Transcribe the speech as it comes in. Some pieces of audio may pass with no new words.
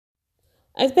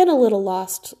I've been a little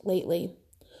lost lately.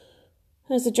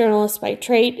 As a journalist by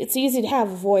trade, it's easy to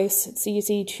have a voice. It's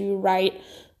easy to write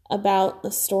about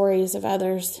the stories of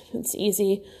others. It's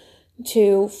easy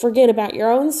to forget about your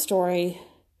own story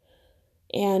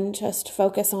and just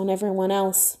focus on everyone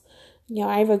else.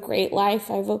 I have a great life.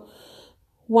 I have a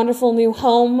wonderful new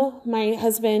home. My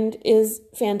husband is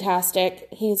fantastic.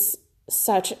 He's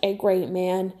such a great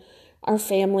man. Our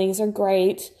families are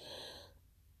great.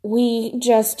 We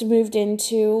just moved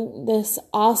into this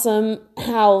awesome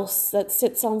house that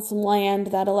sits on some land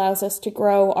that allows us to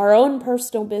grow our own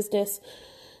personal business,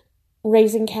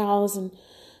 raising cows,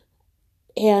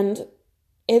 and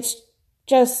it's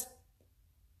just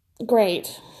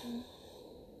great.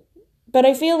 But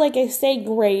I feel like I say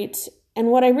great, and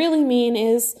what I really mean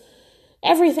is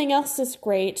everything else is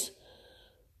great,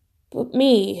 but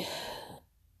me,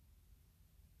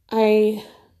 I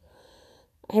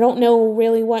don't know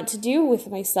really what to do with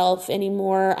myself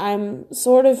anymore. I'm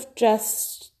sort of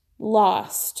just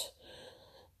lost.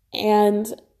 And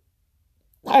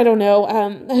I don't know, I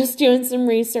was doing some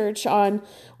research on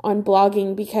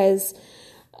blogging because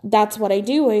that's what I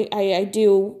do. I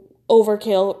do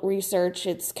overkill research.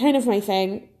 It's kind of my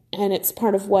thing, and it's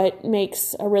part of what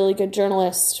makes a really good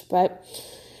journalist, but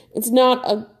it's not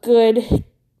a good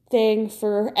thing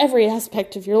for every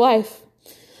aspect of your life.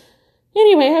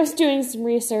 Anyway, I was doing some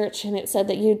research, and it said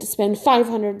that you had to spend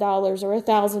 $500 or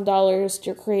 $1,000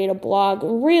 to create a blog.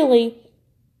 Really,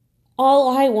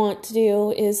 all I want to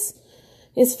do is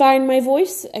find my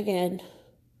voice again.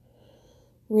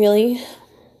 Really.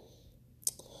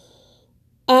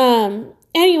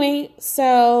 Anyway,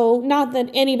 so not that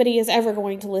anybody is ever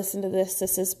going to listen to this.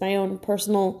 This is my own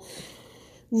personal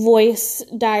voice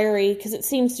diary, because it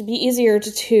seems to be easier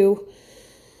to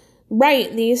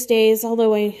write these days,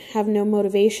 although I have no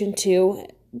motivation to,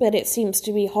 but it seems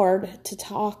to be hard to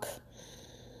talk.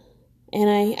 And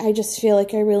I just feel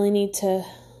like I really need to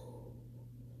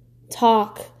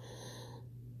talk.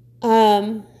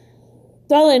 Well,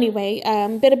 anyway,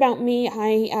 a bit about me.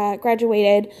 I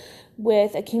graduated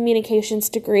with a communications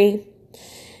degree,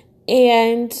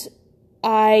 and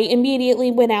I immediately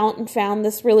went out and found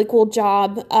this really cool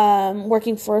job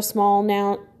working for a small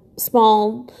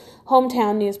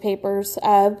hometown newspapers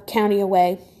a county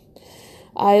away.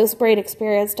 It was a great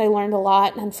experience. I learned a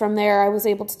lot, and from there I was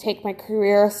able to take my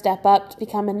career a step up to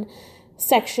become a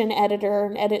section editor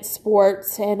and edit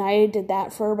sports, and I did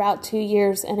that for about 2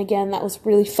 years, and again, that was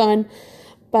really fun,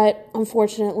 but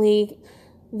unfortunately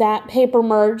that paper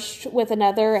merged with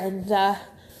another, and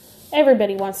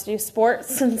everybody wants to do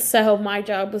sports, and so my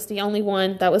job was the only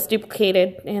one that was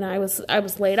duplicated, and I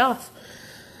was laid off.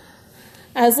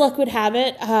 As luck would have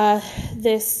it,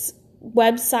 this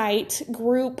website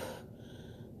group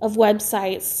of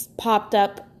websites popped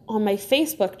up on my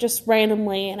Facebook just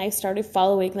randomly, and I started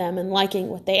following them and liking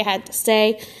what they had to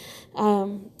say.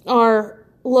 Our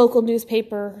local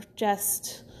newspaper,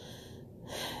 just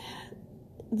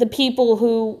the people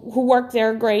who work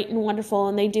there are great and wonderful,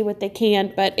 and they do what they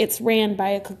can, but it's ran by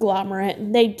a conglomerate,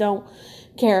 and they don't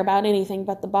care about anything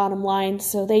but the bottom line,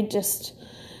 so they just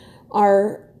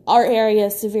are... Our area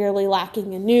is severely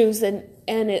lacking in news, and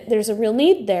there's a real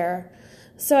need there.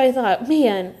 So I thought,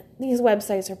 man, these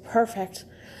websites are perfect.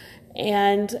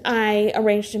 And I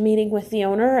arranged a meeting with the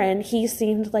owner, and he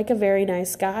seemed like a very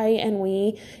nice guy, and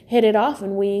we hit it off,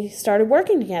 and we started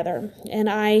working together. And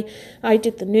I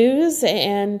did the news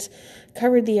and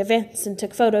covered the events and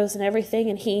took photos and everything,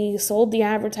 and he sold the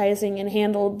advertising and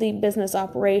handled the business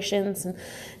operations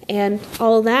and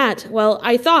all of that. Well,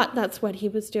 I thought that's what he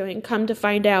was doing. Come to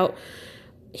find out,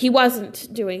 he wasn't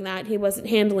doing that. He wasn't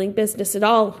handling business at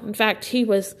all. In fact, he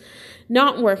was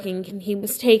not working, and he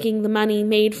was taking the money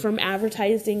made from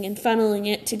advertising and funneling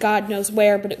it to God knows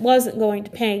where, but it wasn't going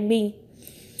to paying me.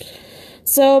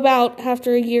 So about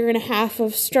after a year and a half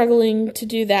of struggling to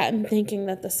do that and thinking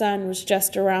that the sun was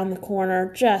just around the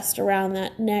corner, just around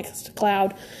that next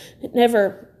cloud, it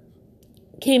never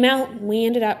came out, and we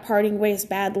ended up parting ways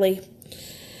badly.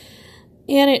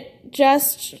 And it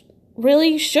just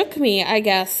really shook me, I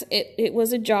guess. It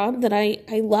was a job that I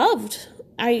loved.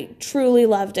 I truly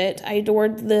loved it. I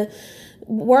adored the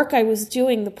work I was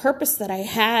doing, the purpose that I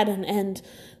had, and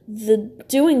the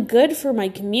doing good for my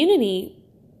community.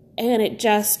 And it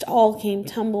just all came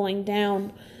tumbling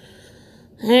down.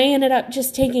 I ended up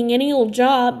just taking any old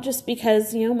job just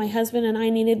because, my husband and I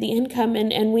needed the income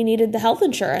and we needed the health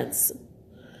insurance.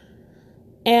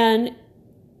 And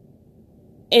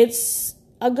it's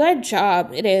a good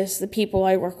job. It is. The people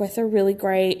I work with are really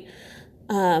great.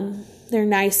 They're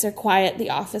nice, they're quiet, the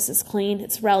office is clean,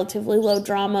 it's relatively low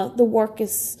drama, the work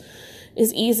is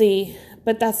easy,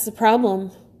 But that's the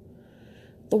problem.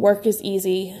 The work is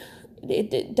easy.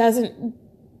 It doesn't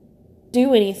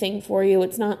do anything for you.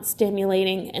 It's not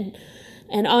stimulating.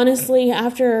 And honestly,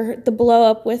 after the blow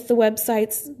up with the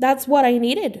websites, that's what I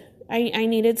needed. I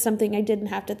needed something I didn't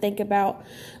have to think about.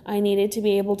 I needed to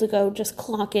be able to go just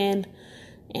clock in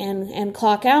and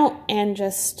clock out and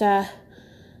just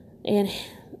and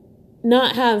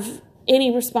not have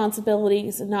any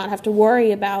responsibilities and not have to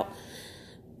worry about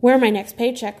where my next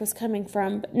paycheck was coming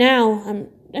from. But now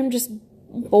I'm just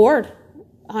bored.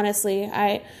 Honestly,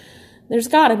 there's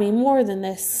got to be more than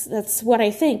this. That's what I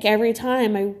think every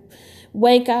time I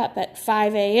wake up at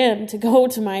 5 a.m. to go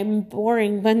to my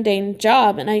boring, mundane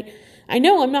job. And I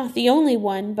know I'm not the only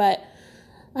one, but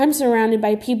I'm surrounded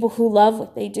by people who love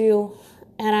what they do.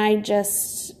 And I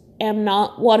just am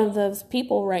not one of those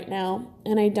people right now.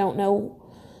 And I don't know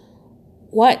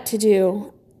what to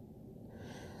do.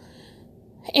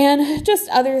 And just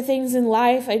other things in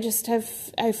life, I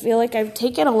feel like I've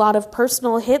taken a lot of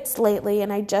personal hits lately,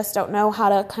 and I just don't know how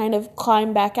to kind of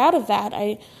climb back out of that.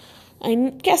 I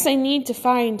guess I need to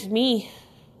find me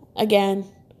again.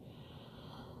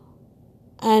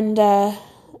 And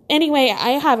anyway, I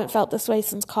haven't felt this way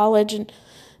since college,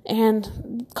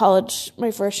 and college, my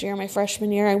first year, my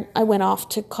freshman year, I went off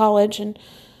to college and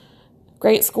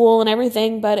great school and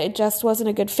everything, but it just wasn't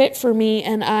a good fit for me,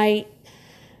 and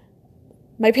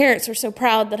my parents were so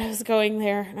proud that I was going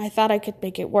there, and I thought I could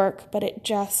make it work, but it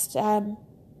just, I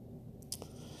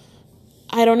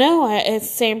don't know, it's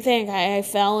the same thing. I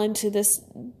fell into this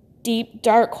deep,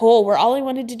 dark hole where all I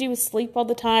wanted to do was sleep all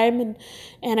the time,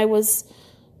 and I was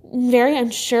very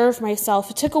unsure of myself.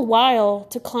 It took a while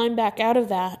to climb back out of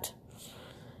that,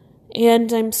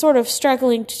 and I'm sort of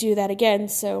struggling to do that again,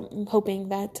 so I'm hoping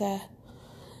that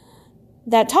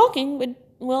that talking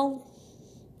will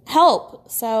help.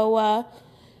 So,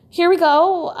 here we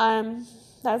go.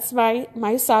 That's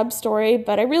my sob story,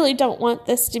 but I really don't want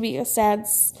this to be a sad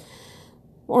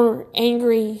or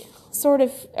angry sort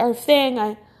of thing.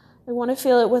 I want to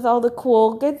feel it with all the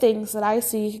cool, good things that I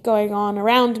see going on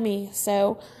around me.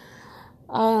 So,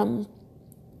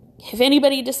 if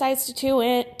anybody decides to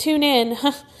tune in,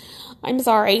 I'm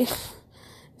sorry.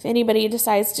 If anybody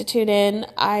decides to tune in,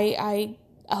 I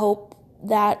hope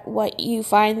that what you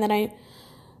find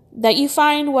that you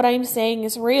find what I'm saying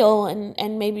is real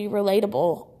and maybe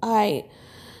relatable. I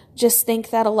just think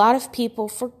that a lot of people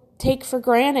take for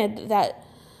granted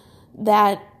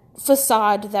that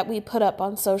facade that we put up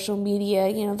on social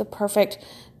media, the perfect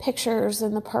pictures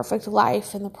and the perfect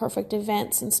life and the perfect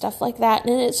events and stuff like that.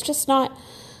 And it's just not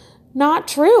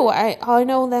true. I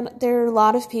know that there are a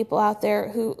lot of people out there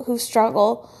who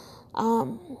struggle.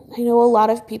 I know a lot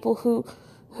of people who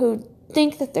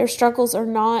think that their struggles are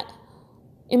not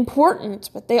important,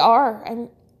 but they are. And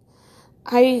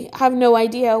I have no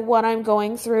idea what I'm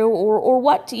going through or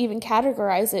what to even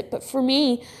categorize it. But for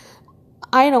me,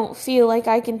 I don't feel like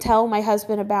I can tell my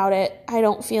husband about it. I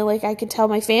don't feel like I can tell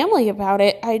my family about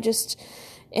it. I just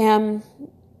am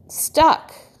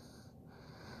stuck.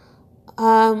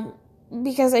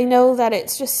 Because I know that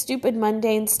it's just stupid,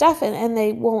 mundane stuff and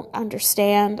they won't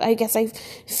understand. I guess I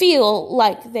feel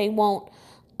like they won't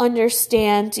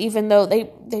understand, even though they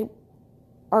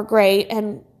are great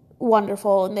and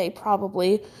wonderful, and they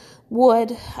probably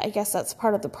would. I guess that's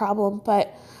part of the problem.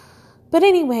 But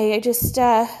anyway, I just,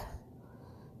 I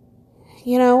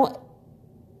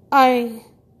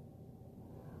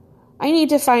need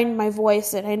to find my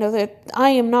voice, and I know that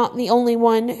I am not the only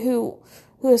one who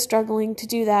is struggling to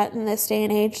do that in this day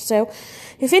and age. So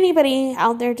if anybody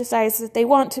out there decides that they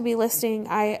want to be listening,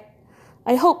 I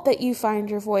hope that you find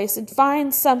your voice and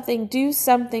find something, do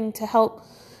something to help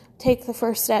take the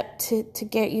first step to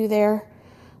get you there.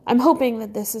 I'm hoping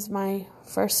that this is my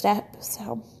first step.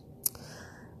 So,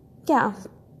 yeah.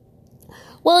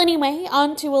 Well, anyway,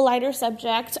 on to a lighter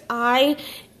subject. I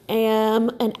am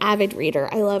an avid reader.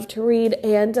 I love to read.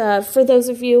 And for those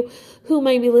of you who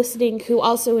might be listening who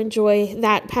also enjoy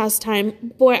that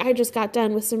pastime, boy, I just got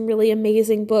done with some really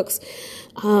amazing books.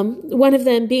 One of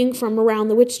them being from around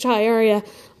the Wichita area.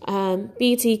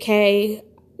 BTK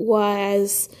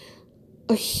was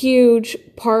a huge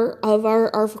part of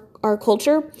our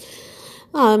culture.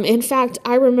 In fact,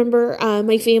 I remember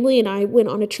my family and I went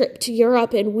on a trip to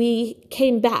Europe, and we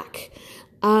came back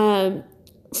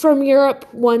from Europe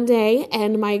one day,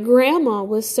 and my grandma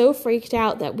was so freaked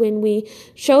out that when we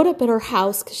showed up at her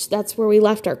house, because that's where we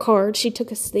left our car, she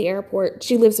took us to the airport.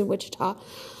 She lives in Wichita.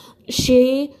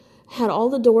 She had all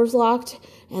the doors locked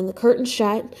and the curtain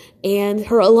shut and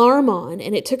her alarm on,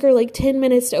 and it took her like 10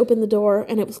 minutes to open the door,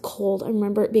 and it was cold. I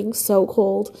remember it being so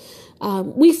cold.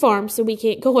 We farm, so we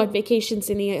can't go on vacations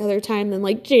any other time than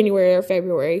like January or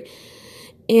February.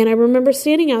 And I remember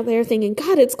standing out there thinking,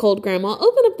 God, it's cold, Grandma.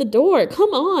 Open up the door.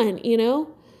 Come on,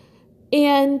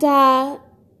 And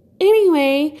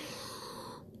anyway,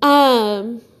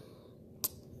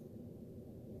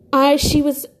 she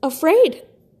was afraid.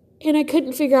 And I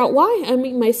couldn't figure out why. I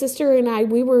mean, my sister and I,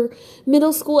 we were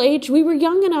middle school age. We were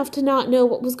young enough to not know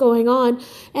what was going on.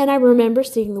 And I remember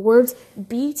seeing the words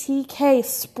BTK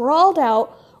sprawled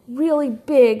out really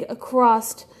big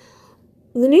across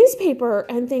the newspaper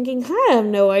and thinking, I have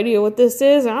no idea what this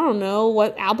is. I don't know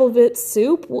what Applevit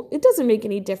soup. It doesn't make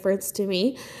any difference to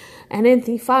me. And in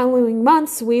the following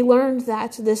months, we learned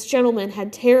that this gentleman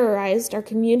had terrorized our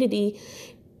community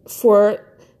for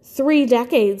 3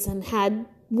 decades and had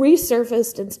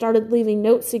resurfaced and started leaving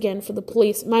notes again for the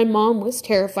police. My mom was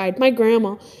terrified. My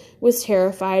grandma was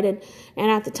terrified. And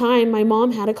at the time, my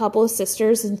mom had a couple of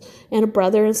sisters and a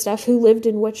brother and stuff who lived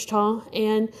in Wichita.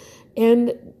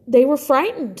 And they were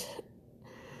frightened.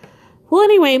 Well,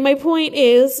 anyway, my point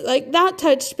is, like, that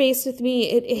touched base with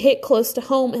me. It hit close to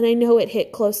home, and I know it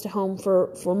hit close to home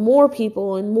for more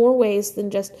people in more ways than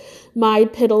just my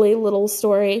piddly little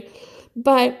story.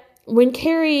 But when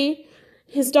Carrie,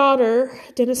 his daughter,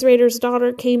 Dennis Rader's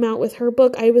daughter, came out with her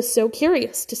book, I was so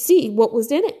curious to see what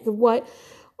was in it. What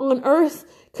on earth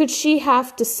could she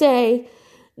have to say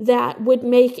that would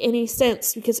make any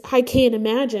sense? Because I can't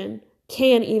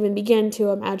even begin to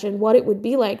imagine what it would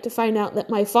be like to find out that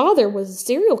my father was a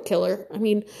serial killer. I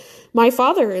mean, my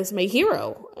father is my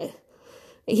hero.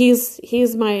 He's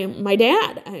my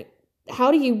dad.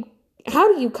 How do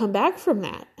you come back from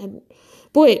that? And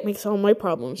boy, it makes all my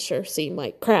problems sure seem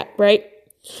like crap, right?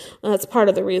 That's part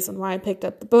of the reason why I picked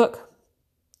up the book.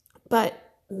 But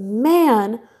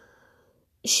man,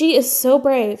 she is so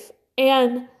brave.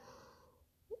 And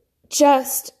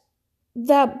just,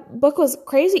 that book was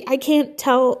crazy. I can't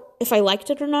tell if I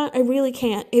liked it or not. I really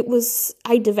can't.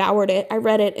 I devoured it. I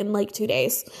read it in like 2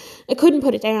 days. I couldn't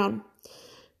put it down.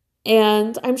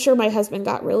 And I'm sure my husband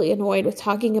got really annoyed with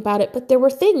talking about it. But there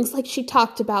were things like she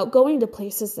talked about going to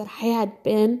places that I had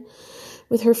been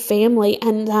with her family.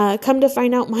 And come to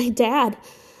find out, my dad,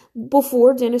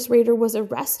 before Dennis Rader was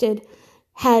arrested,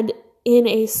 had in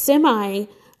a semi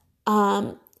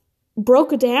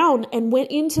broke down and went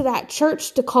into that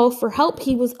church to call for help.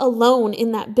 He was alone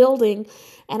in that building.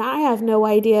 And I have no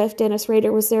idea if Dennis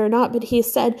Rader was there or not, but he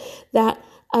said that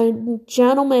a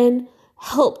gentleman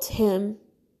helped him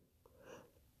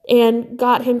and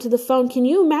got him to the phone. Can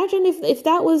you imagine if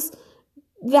that was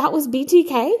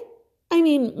BTK? I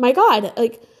mean, my God,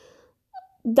 like,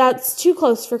 that's too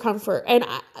close for comfort. And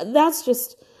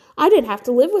I didn't have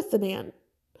to live with the man.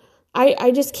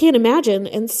 I just can't imagine.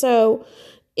 And so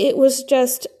it was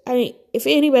just, if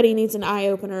anybody needs an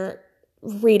eye-opener,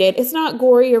 read it. It's not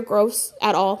gory or gross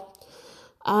at all.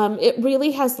 It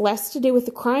really has less to do with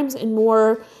the crimes and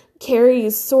more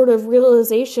Carrie's sort of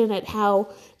realization at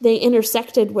how they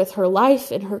intersected with her life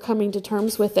and her coming to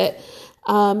terms with it.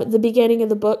 At the beginning of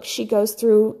the book, she goes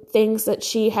through things that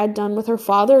she had done with her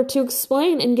father to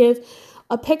explain and give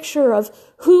a picture of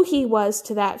who he was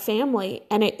to that family.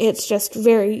 And it's just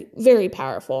very, very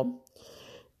powerful.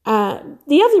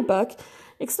 The other book,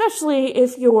 especially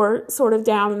if you're sort of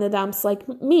down in the dumps like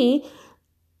me,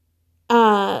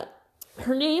 her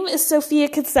name is Sophia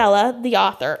Kinsella, the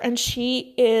author, and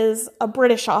she is a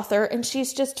British author, and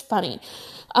she's just funny.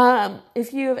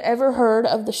 If you have ever heard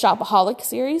of the Shopaholic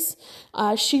series,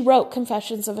 she wrote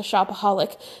Confessions of a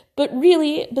Shopaholic, but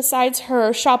really, besides her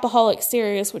Shopaholic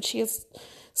series, which she has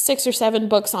 6 or 7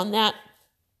 books on that,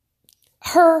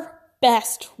 her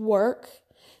best work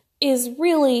is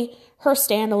really her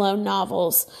standalone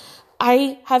novels.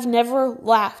 I have never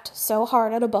laughed so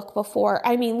hard at a book before.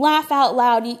 I mean, laugh out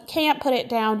loud. You can't put it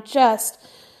down. Just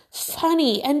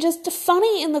funny, and just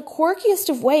funny in the quirkiest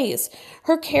of ways.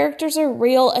 Her characters are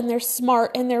real, and they're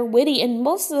smart, and they're witty, and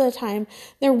most of the time,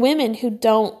 they're women who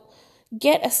don't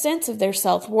get a sense of their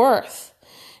self-worth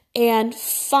and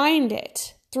find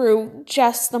it through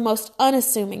just the most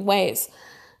unassuming ways.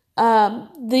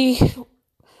 The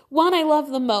one I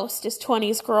love the most is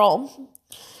 20s Girl,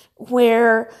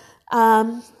 where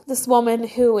this woman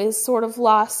who is sort of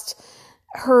lost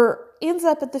ends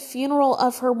up at the funeral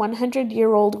of her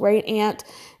 100-year-old great aunt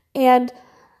and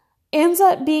ends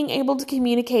up being able to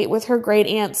communicate with her great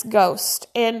aunt's ghost.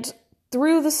 And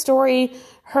through the story,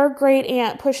 her great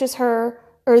aunt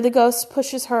the ghost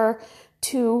pushes her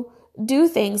to do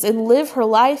things and live her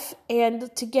life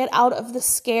and to get out of the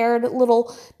scared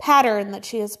little pattern that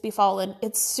she has befallen.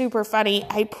 It's super funny.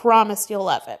 I promise you'll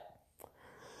love it.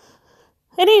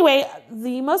 Anyway,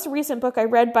 the most recent book I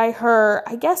read by her,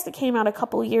 I guess it came out a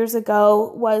couple years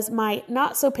ago, was My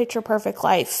Not So Picture Perfect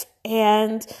Life.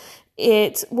 And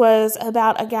it was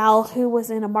about a gal who was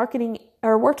in a marketing,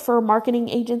 or worked for a marketing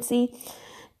agency.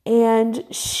 And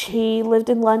she lived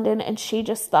in London, and she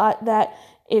just thought that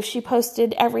if she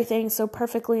posted everything so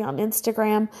perfectly on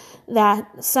Instagram,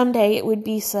 that someday it would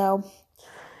be so.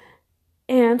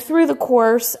 And through the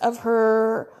course of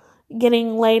her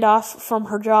getting laid off from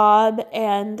her job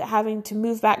and having to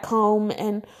move back home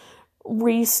and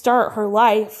restart her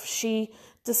life, she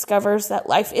discovers that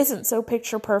life isn't so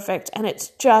picture perfect, and it's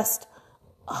just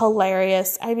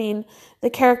hilarious. I mean, the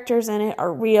characters in it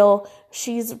are real.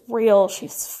 She's real.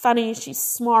 She's funny. She's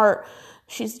smart.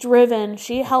 She's driven.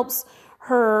 She helps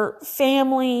her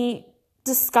family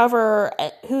discover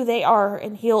who they are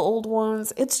and heal old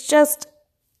wounds. It's just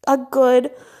a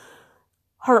good,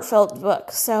 heartfelt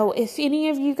book. So if any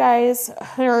of you guys,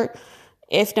 or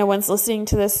if no one's listening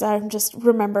to this, I'm just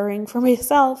remembering for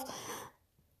myself,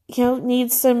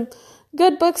 need some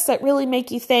good books that really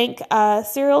make you think.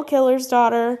 Serial Killer's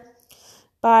Daughter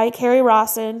by Carrie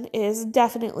Rawson is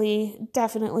definitely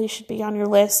should be on your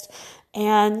list.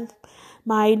 And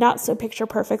My Not So Picture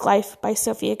Perfect Life by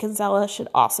Sofia Kinsella should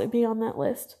also be on that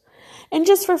list. And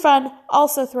just for fun,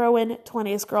 also throw in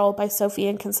 20th Girl by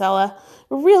Sofia Kinsella.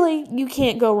 Really, you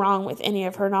can't go wrong with any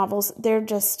of her novels. They're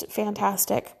just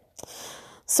fantastic.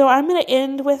 So I'm going to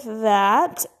end with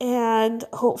that, and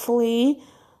hopefully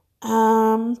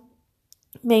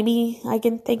maybe I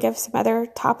can think of some other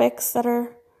topics that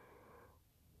are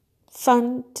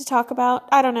fun to talk about.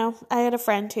 I don't know. I had a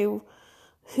friend who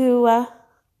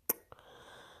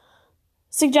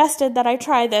suggested that I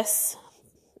try this,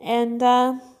 and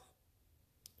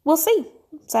we'll see.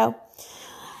 So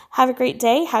have a great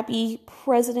day. Happy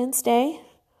President's Day.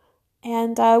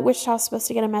 And Wichita's supposed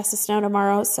to get a mess of snow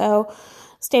tomorrow. So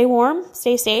stay warm,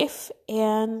 stay safe,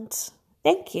 and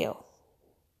thank you.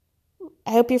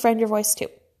 I hope you find your voice too.